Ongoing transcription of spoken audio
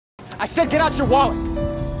I said get out your wallet.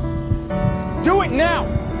 Do it now.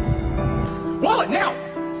 Wallet, now.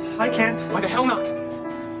 I can't. Why the hell not?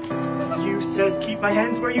 You said keep my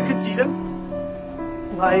hands where you could see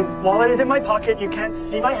them. My wallet is in my pocket. You can't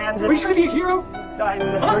see my hands. Are you trying to be a hero? I'm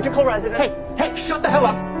the surgical resident. Hey, shut the hell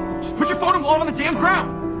up. Just put your phone and wallet on the damn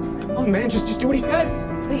ground. Come on, man, just do what he says.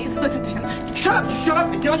 Please, listen to him. Shut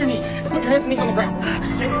up, and get on your knees. Put your hands and knees on the ground.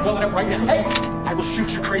 Sit your wallet out right now. Hey, I will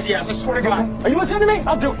shoot your crazy ass, I swear to God. Are you listening to me?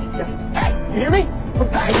 I'll do it. Yes. Hey, you hear me?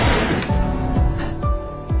 Hey.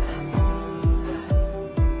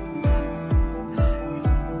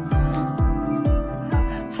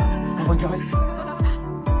 Oh my God.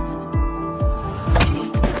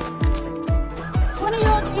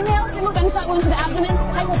 20-year-old female, single gunshot wound to the abdomen,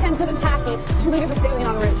 hypotensive and tachy. 2 liters of saline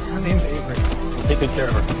en route. Her name's Avery. We'll take good care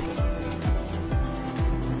of her.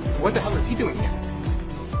 What the hell is he doing here?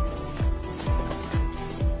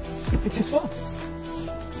 It's his fault.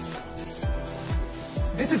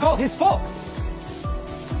 This is all his fault.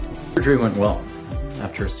 Surgery went well.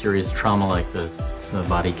 After a serious trauma like this, the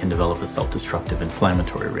body can develop a self-destructive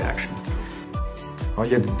inflammatory reaction. All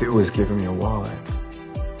you had to do was give him your wallet.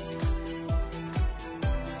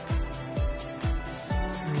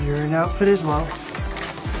 Your outfit is low.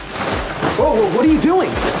 Whoa, what are you doing?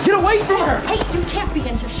 Get away from her! Hey, you can't be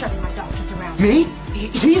in here shoving my doctors around. Me?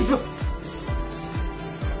 He's the...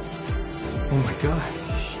 Oh my God.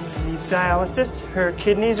 She needs dialysis. Her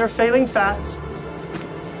kidneys are failing fast.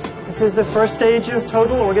 This is the first stage of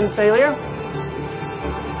total organ failure.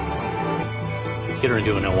 Let's get her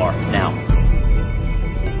into an OR, now.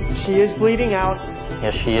 She is bleeding out.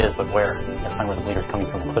 Yes, she is, but where? Gotta find where the bleeder's coming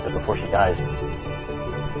from and clip it before she dies.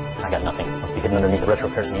 I got nothing. Must be hidden underneath the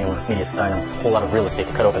retroperitoneum or mediastinum. It's a whole lot of real estate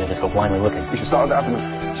to cut open and just go blindly looking. We should start with the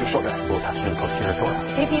abdomen. She'll shot there. We'll pass through the posterior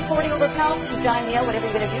thorax. BP's 40 over Pell, keep dying the L, whatever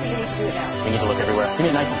you're gonna do, you need to do it now. We need to look everywhere. Give me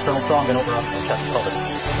a nice internal saw, then over up to the chest and pelvis.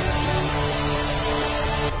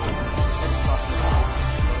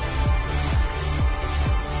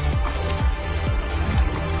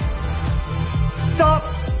 Stop!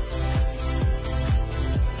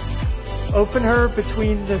 Open her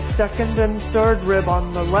between the second and third rib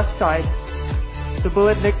on the left side. The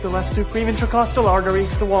bullet nicked the left supreme intercostal artery.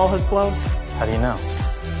 The wall has blown. How do you know?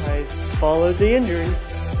 I followed the injuries.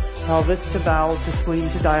 Pelvis to bowel to spleen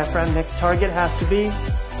to diaphragm. Next target has to be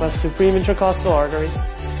left supreme intercostal artery.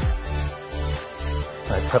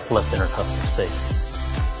 All right, prep left intercostal space.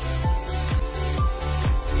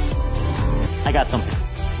 I got something.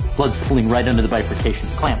 Blood's pooling right under the bifurcation.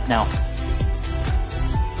 Clamp, now.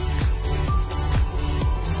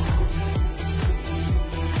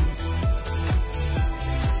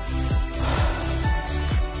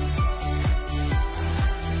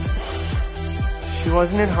 She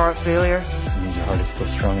wasn't in heart failure. It means your heart is still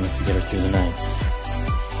strong enough to get her through the night.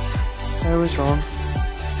 I was wrong.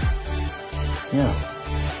 Yeah,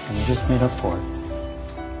 and you just made up for it.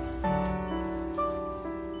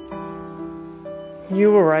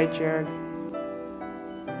 You were right, Jared.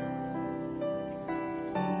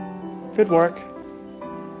 Good work.